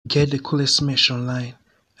Get the coolest mesh online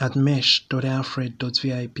at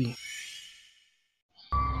mesh.alfred.vip.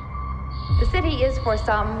 The city is for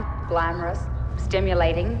some glamorous,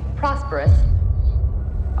 stimulating, prosperous.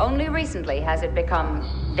 Only recently has it become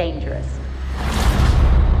dangerous.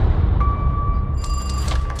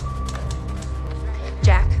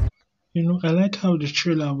 Jack. I like how the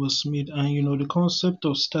trailer was made, and the concept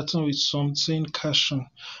of starting with something casual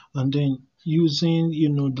and then using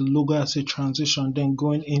the logo as a transition, then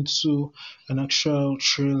going into an actual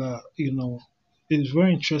trailer, is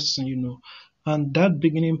very interesting. And that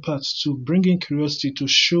beginning part to bring in curiosity to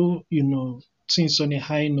show things on a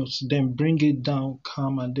high note, then bring it down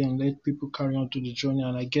calm and then let people carry on to the journey.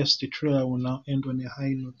 And I guess the trailer will now end on a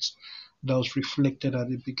high note that was reflected at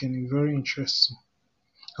the beginning. Very interesting.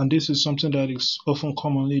 And this is something that is often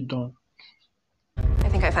commonly done. I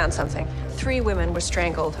think I found something. 3 women were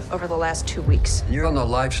strangled over the last 2 weeks. You're on the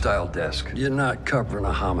lifestyle desk. You're not covering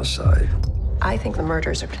a homicide. I think the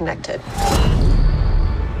murders are connected.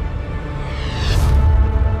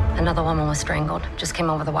 Another woman was strangled. Just came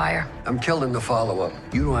over the wire. I'm killed in the follow-up.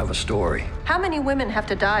 You don't have a story. How many women have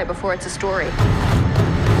to die before it's a story? Of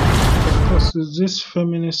course, it's this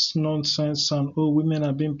feminist nonsense and women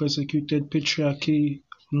are being persecuted, patriarchy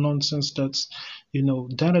nonsense that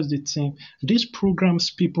that is the thing. This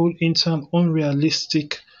programs people into an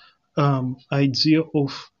unrealistic idea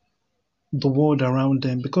of the world around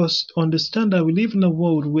them, because understand that we live in a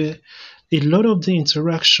world where a lot of the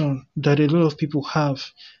interaction that a lot of people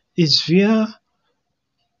have is via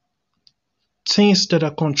things that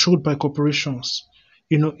are controlled by corporations.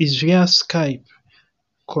 Is via Skype,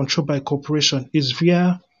 controlled by corporation, is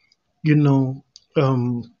via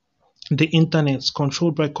the internet,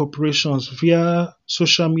 controlled by corporations, via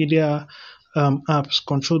social media apps,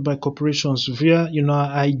 controlled by corporations, via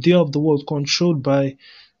our idea of the world, controlled by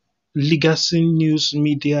legacy news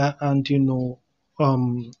media, and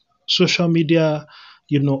social media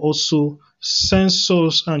also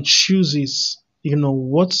censors and chooses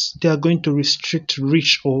what they are going to restrict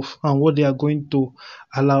reach of and what they are going to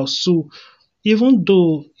allow. So even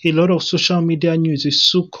though a lot of social media news is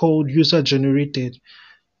so-called user generated,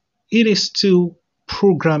 it is still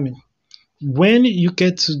programming. When you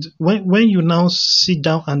get to when you now sit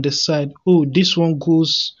down and decide, oh, this one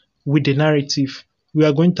goes with the narrative, we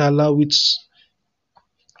are going to allow it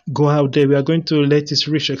go out there, we are going to let its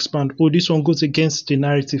reach expand. Oh, this one goes against the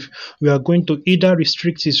narrative, we are going to either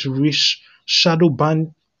restrict its reach, shadow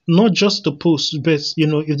ban not just the post, but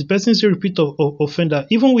if the person is a repeat offender,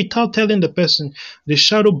 even without telling the person, they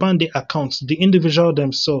shadow ban the account, the individual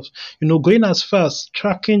themselves, going as far as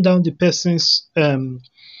tracking down the person's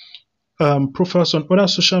profiles on other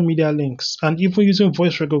social media links, and even using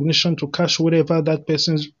voice recognition to catch whatever that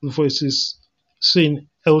person's voice is saying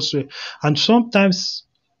elsewhere. And sometimes,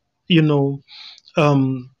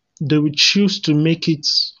 they will choose to make it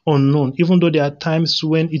unknown, even though there are times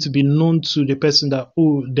when it will be known to the person that,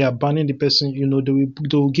 oh, they are banning the person,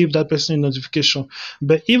 they will give that person a notification.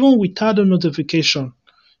 But even without a notification,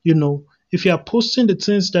 if you are posting the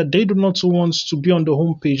things that they do not want to be on the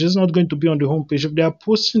homepage, it's not going to be on the homepage. If they are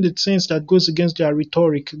posting the things that goes against their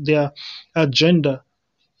rhetoric, their agenda,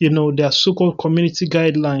 their so-called community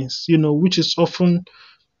guidelines, which is often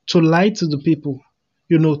to lie to the people,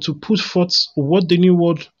 to put forth what the New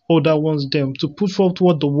World Order wants them, to put forth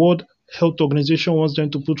what the World Health Organization wants them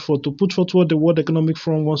to put forth what the World Economic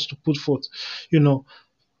Forum wants to put forth.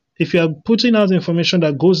 If you are putting out information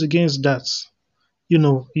that goes against that,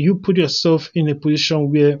 you put yourself in a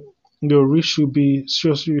position where your reach will be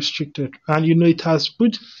seriously restricted. And it has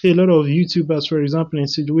put a lot of YouTubers, for example, in a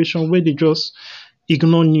situation where they just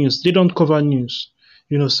ignore news. They don't cover news,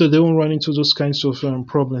 so they won't run into those kinds of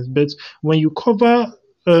problems. But when you cover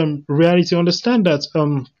reality, understand that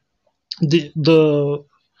the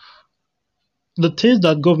things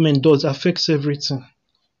that government does affects everything.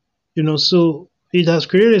 So it has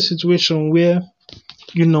created a situation where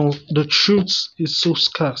the truth is so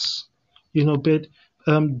scarce. But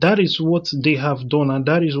that is what they have done, and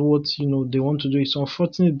that is what they want to do. It's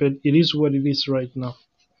unfortunate, but it is what it is right now.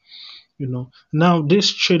 Now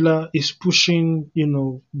this trailer is pushing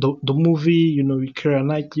the movie with Keira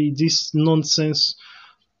Knightley, this nonsense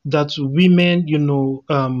that women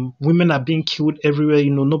women are being killed everywhere.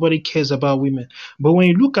 Nobody cares about women. But when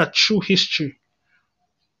you look at true history,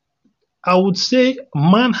 I would say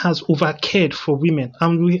man has overcared for women,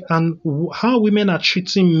 and how women are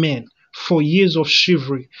treating men for years of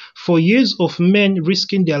chivalry, for years of men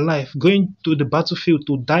risking their life, going to the battlefield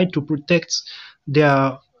to die to protect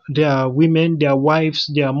their women, their wives,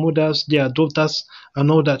 their mothers, their daughters, and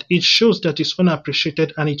all that. It shows that it's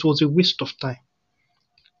unappreciated and it was a waste of time.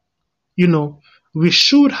 You know, we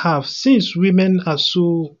should have, since women are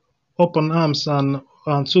so up on arms and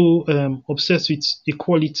so obsessed with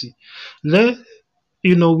equality, let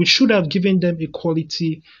we should have given them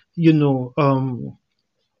equality, you know, on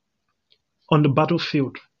the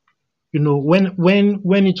battlefield.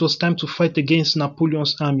 When it was time to fight against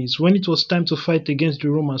Napoleon's armies, when it was time to fight against the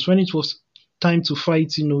Romans, when it was time to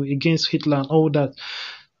fight, against Hitler and all that,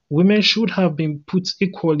 women should have been put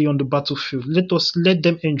equally on the battlefield. Let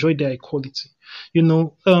them enjoy their equality. You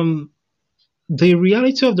know, the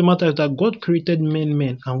reality of the matter is that God created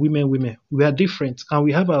men, and women. We are different and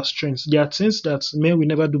we have our strengths. There are things that men will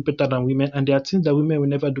never do better than women, and there are things that women will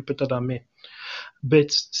never do better than men.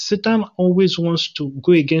 But Satan always wants to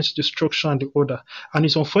go against the structure and the order. And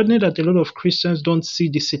it's unfortunate that a lot of Christians don't see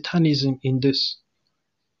the satanism in this.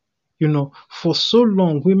 For so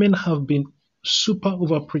long, women have been super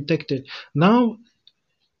overprotected. Now,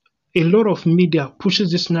 a lot of media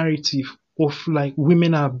pushes this narrative of like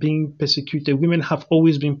women are being persecuted. Women have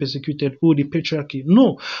always been persecuted. Oh, the patriarchy.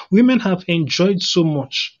 No, women have enjoyed so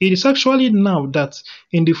much. It is actually now that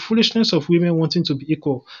in the foolishness of women wanting to be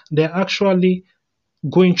equal, they're actually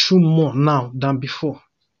going through more now than before.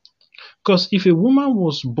 Because if a woman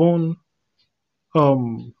was born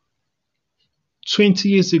um 20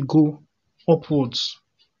 years ago upwards,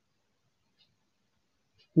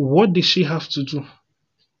 what did she have to do?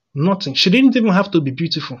 Nothing. She didn't even have to be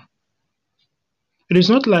beautiful. It is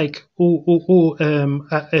not like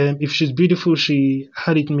if she's beautiful, she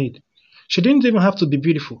had it made. She didn't even have to be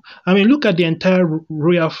beautiful. I mean, look at the entire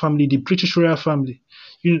royal family, the British royal family.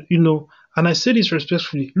 And I say this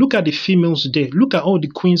respectfully. Look at the females there. Look at all the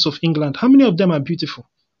queens of England. How many of them are beautiful?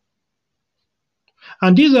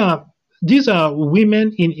 And these are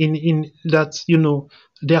women in that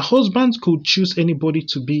their husbands could choose anybody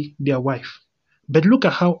to be their wife. But look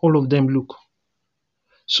at how all of them look.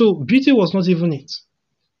 So beauty was not even it.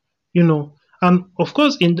 And of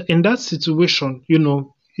course in that situation,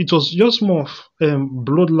 it was just more of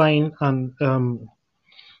bloodline and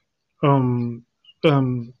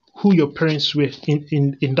who your parents were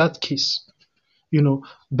in that case.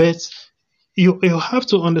 But you have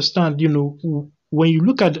to understand, when you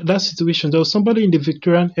look at that situation, there was somebody in the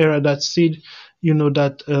Victorian era that said,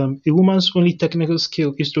 that a woman's only technical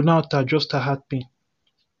skill is to know how to adjust her heartbeat.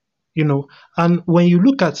 And when you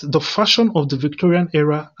look at the fashion of the Victorian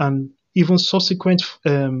era and even subsequent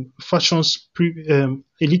fashions a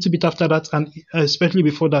little bit after that, and especially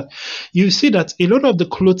before that, you see that a lot of the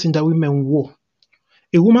clothing that women wore,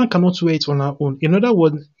 a woman cannot wear it on her own. In other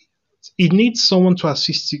words, it needs someone to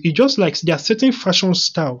assist you. It's just like there are certain fashion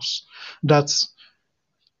styles that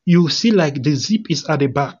you see like the zip is at the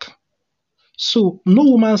back. So no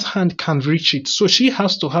woman's hand can reach it. So she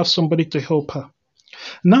has to have somebody to help her.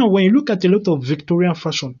 Now, when you look at a lot of Victorian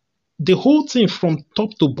fashion, the whole thing from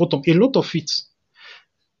top to bottom, a lot of it,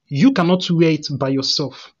 you cannot wear it by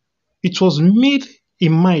yourself. It was made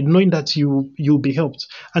in mind knowing that you'll be helped.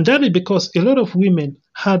 And that is because a lot of women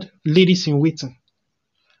had ladies in waiting.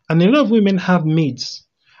 And a lot of women have maids.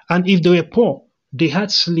 And if they were poor, they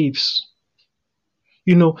had slaves.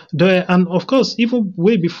 And of course, even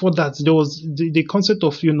way before that, there was the concept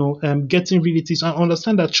of, getting relatives. I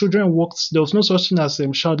understand that children worked, there was no such thing as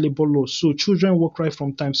child labor law. So children work right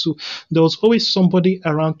from time. So there was always somebody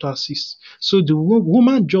around to assist. So the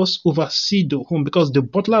woman just oversee the home because the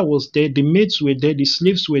butler was there, the maids were there, the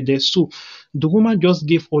slaves were there. So the woman just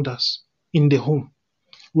gave orders in the home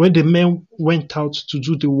where the men went out to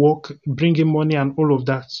do the work, bringing money and all of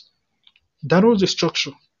that. That was the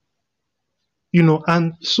structure.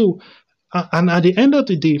 And so, and at the end of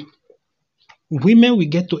the day, women will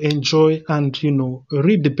get to enjoy and,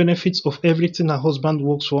 reap the benefits of everything her husband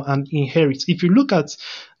works for and inherits. If you look at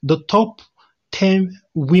the top 10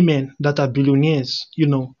 women that are billionaires, you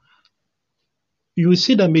will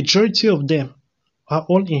see the majority of them are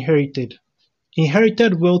all inherited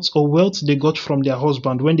wealth or wealth they got from their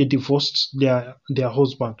husband when they divorced their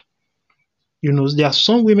husband. There are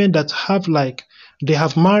some women that have they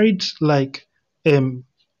have married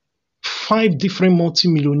 5 different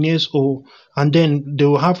multimillionaires and then they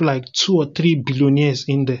will have 2 or 3 billionaires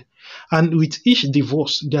in there. And with each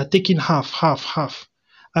divorce, they are taking half.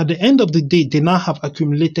 At the end of the day, they now have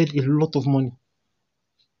accumulated a lot of money.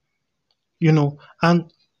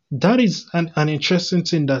 And that is an interesting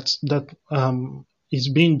thing that is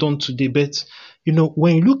being done today. But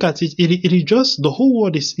when you look at it, it is just the whole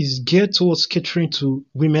world is geared towards catering to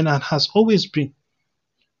women and has always been,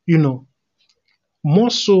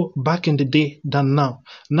 more so back in the day than now.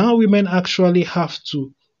 Now women actually have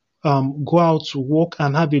to go out to work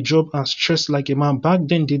and have a job and stress like a man. Back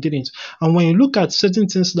then they didn't. And when you look at certain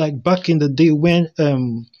things like back in the day when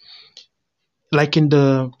like in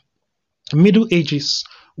the Middle Ages,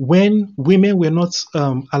 when women were not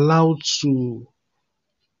allowed to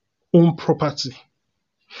own property,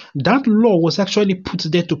 that law was actually put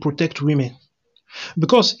there to protect women.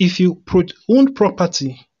 Because if you own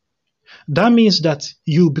property, that means that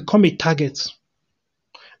you become a target.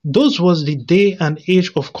 Those was the day and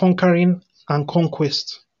age of conquering and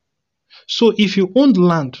conquest. So if you owned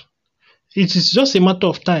land, it is just a matter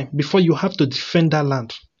of time before you have to defend that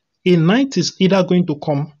land. A knight is either going to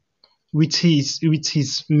come with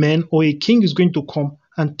his men, or a king is going to come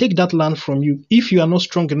and take that land from you if you are not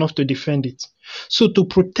strong enough to defend it. So to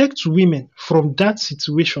protect women from that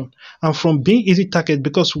situation and from being easy target,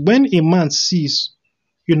 because when a man sees,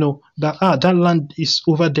 that that land is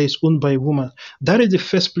over there is owned by a woman, that is the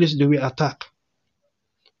first place they will attack.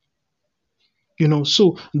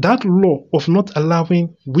 So that law of not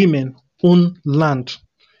allowing women own land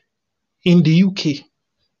in the UK,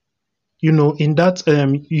 in that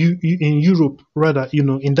in Europe rather,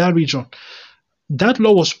 in that region, that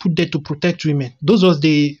law was put there to protect women. Those was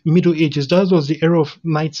the Middle Ages. That was the era of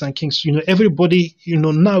knights and kings. Everybody,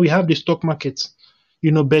 now we have the stock market,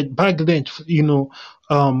 but back then,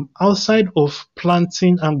 outside of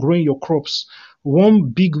planting and growing your crops, one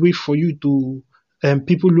big way for you to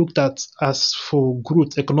people looked at as for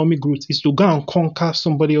growth, economic growth, is to go and conquer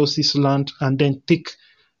somebody else's land and then take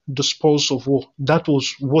the spoils of war. That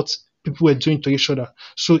was what people were doing to each other.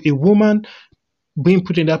 So a woman being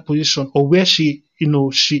put in that position, or where she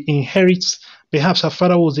inherits, perhaps her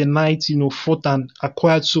father was a knight, fought and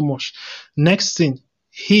acquired so much. Next thing,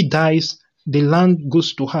 he dies, the land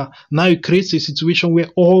goes to her. Now it creates a situation where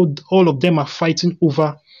all of them are fighting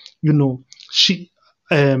over, she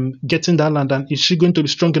getting that land, and is she going to be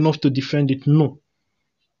strong enough to defend it? No.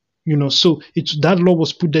 So that law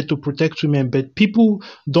was put there to protect women, but people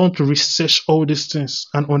don't research all these things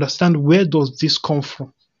and understand where does this come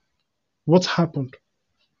from, what happened,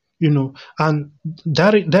 and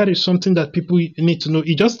that is something that people need to know.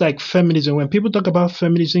 It's just like feminism. When people talk about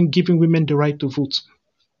feminism, giving women the right to vote,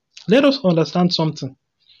 let us understand something.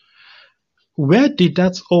 Where did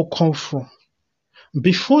that all come from?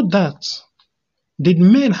 Before that, did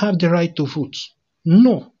men have the right to vote?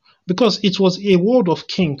 No, because it was a world of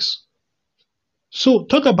kings. So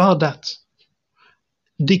talk about that.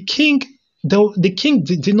 The king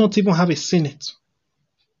did not even have a senate.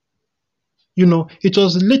 It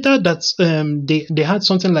was later that they had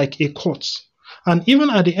something like a court. And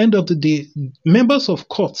even at the end of the day, members of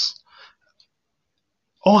courts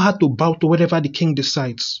all had to bow to whatever the king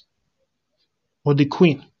decides, or the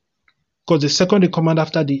queen. Because the second in command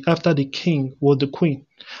after the king was the queen.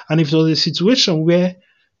 And if it was a situation where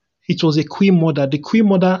it was a queen mother, the queen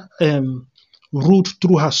mother ruled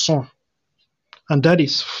through her son. And that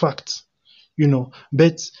is fact,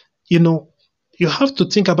 But, you have to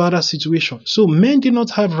think about that situation. So men did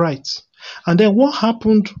not have rights. And then what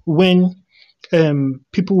happened when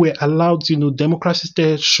people were allowed, democracy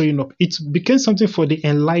started showing up? It became something for the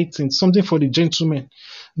enlightened, something for the gentlemen.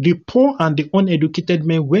 The poor and the uneducated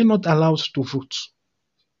men were not allowed to vote.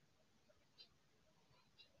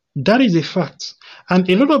 That is a fact. And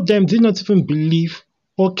a lot of them did not even believe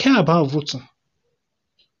or care about voting.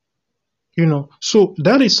 So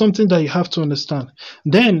that is something that you have to understand.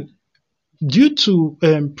 Then, due to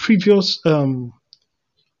previous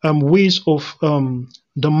ways of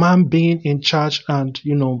the man being in charge, and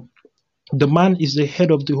the man is the head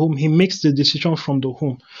of the home, he makes the decision from the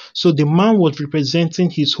home. So the man was representing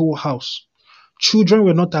his whole house. Children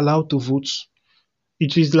were not allowed to vote.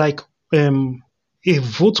 It is like one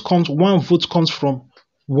vote comes from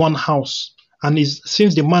one house. And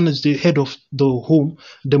since the man is the head of the home,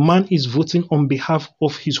 the man is voting on behalf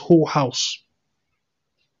of his whole house.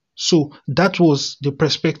 So that was the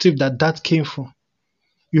perspective that came from,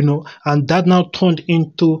 and that now turned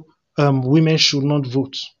into women should not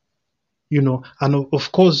vote, and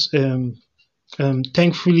of course,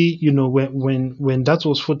 thankfully, when that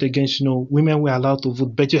was fought against, women were allowed to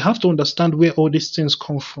vote. But you have to understand where all these things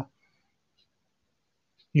come from.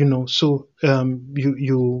 So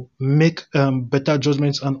you make better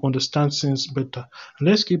judgments and understand things better. And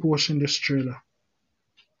let's keep watching this trailer.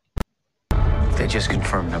 They just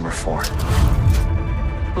confirmed number 4.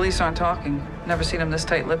 Police aren't talking. Never seen them this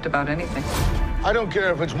tight-lipped about anything. I don't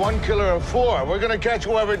care if it's 1 killer or 4. We're gonna catch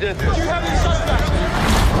whoever did this. Do you have any suspects?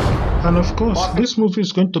 And of course, this movie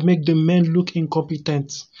is going to make the men look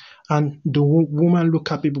incompetent and the woman look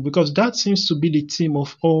capable, because that seems to be the theme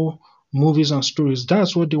of all movies and stories.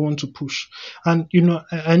 That's what they want to push. And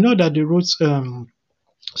I know that they wrote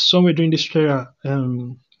somewhere during this trailer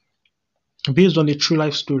based on a true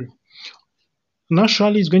life story.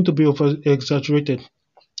 Naturally, it's going to be over exaggerated.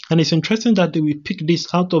 And it's interesting that they will pick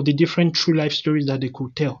this out of the different true life stories that they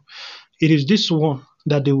could tell. It is this one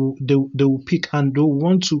that they will pick, and they will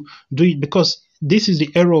want to do it because this is the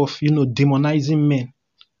era of demonizing men,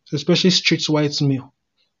 especially street white male.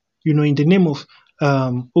 In the name of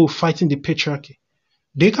fighting the patriarchy.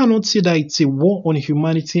 They cannot say that it's a war on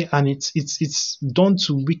humanity and it's done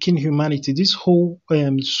to weaken humanity. This whole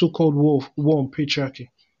so-called war on patriarchy,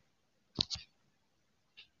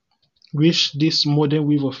 which this modern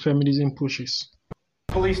wave of feminism pushes.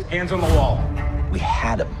 Police, hands on the wall. We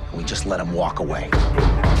had him. We just let him walk away.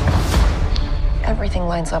 Everything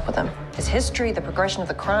lines up with him. His history, the progression of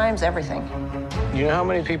the crimes, everything. You know how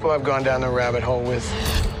many people I've gone down the rabbit hole with?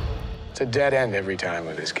 It's a dead end every time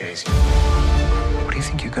with this case. What do you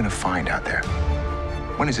think you're gonna find out there?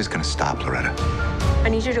 When is this gonna stop, Loretta? I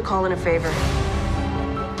need you to call in a favor.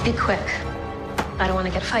 Be quick. I don't want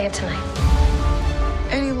to get fired tonight.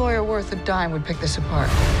 Any lawyer worth a dime would pick this apart.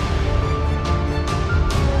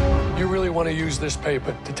 You really want to use this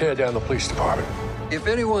paper to tear down the police department? If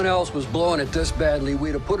anyone else was blowing it this badly,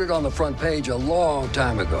 we'd have put it on the front page a long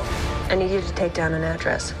time ago. I need you to take down an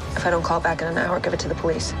address. If I don't call back in an hour, give it to the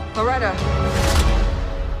police. Loretta,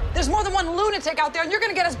 There's more than one lunatic out there, and you're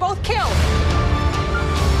gonna get us both killed.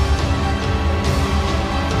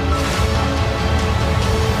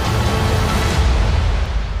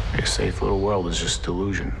 A safe little world is just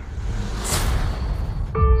delusion.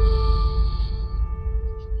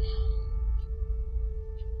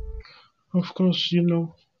 Of course,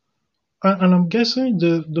 and I'm guessing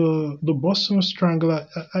the Boston Strangler,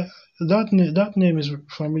 that name is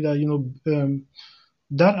familiar.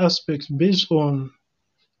 That aspect based on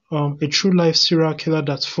a true life serial killer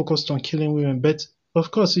that's focused on killing women. But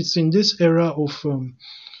of course, it's in this era of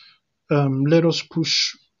let us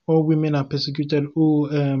push all women are persecuted, all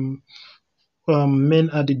men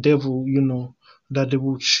are the devil. That they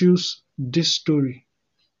will choose this story,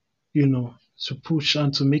 to push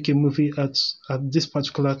and to make a movie at this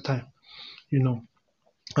particular time,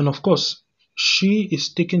 And of course, she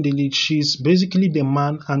is taking the lead. She's basically the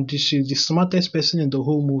man, and she's the smartest person in the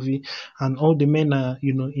whole movie, and all the men are,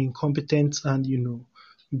 incompetent and,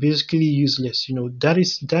 basically useless.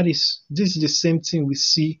 This is the same thing we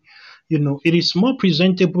see. It is more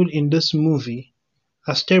presentable in this movie,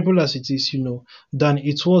 as terrible as it is, than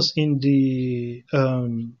it was in the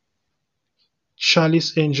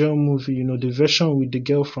Charlie's Angel movie, the version with the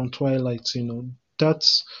girl from Twilight, that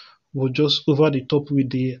was just over the top with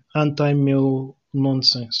the anti-male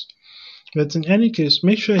nonsense. But in any case,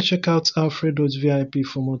 make sure you check out Alfred.vip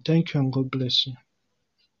for more. Thank you and God bless you.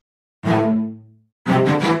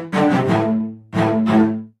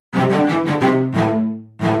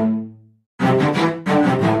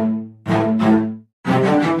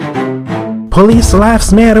 Police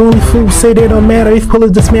lives matter, only fools say they don't matter. If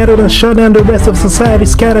police dismantle and shut down, the rest of society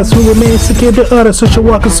scatters. Who remains secure to others, social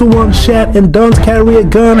workers who want shot and don't carry a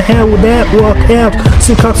gun. How would that work out?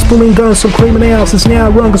 See cops pulling guns from criminals is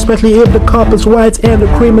now wrong, especially if the cop is white and the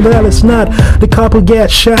criminal is not. The cop will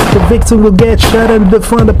get shot, the victim will get shot, and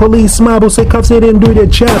defund the police mob will say cops they didn't do their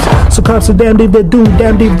jobs. So cops are damned if they do,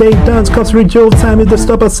 damned if they don't. Cops reach overtime if they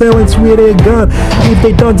stop assailants with a gun. If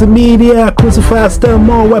they don't, the media crucifies them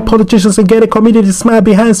more. While politicians and get a community smile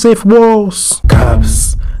behind safe walls.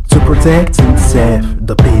 Cops to protect and save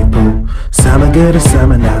the people. Some are good and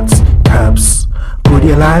some are not. Cops put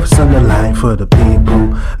your lives on the line for the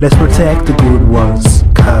people. Let's protect the good ones.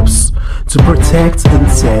 Cops to protect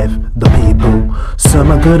and save the people.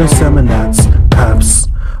 Some are good and some are not. Cops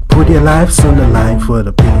put your lives on the line for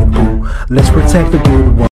the people. Let's protect the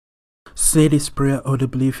good ones. Say this prayer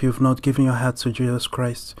audibly if you have not given your heart to Jesus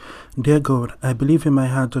Christ. Dear God, I believe in my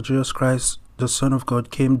heart that Jesus Christ, the Son of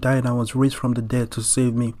God, came, died, and was raised from the dead to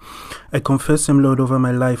save me. I confess Him, Lord, over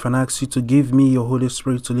my life, and ask You to give me Your Holy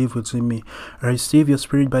Spirit to live within me. I receive Your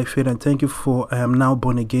Spirit by faith, and thank You for I am now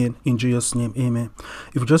born again. In Jesus' name, amen.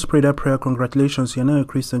 If you just prayed that prayer, congratulations, you're now a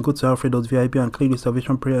Christian. Go to Alfred.vip and click the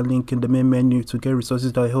salvation prayer link in the main menu to get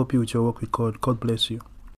resources that will help you with your work with God. God bless you.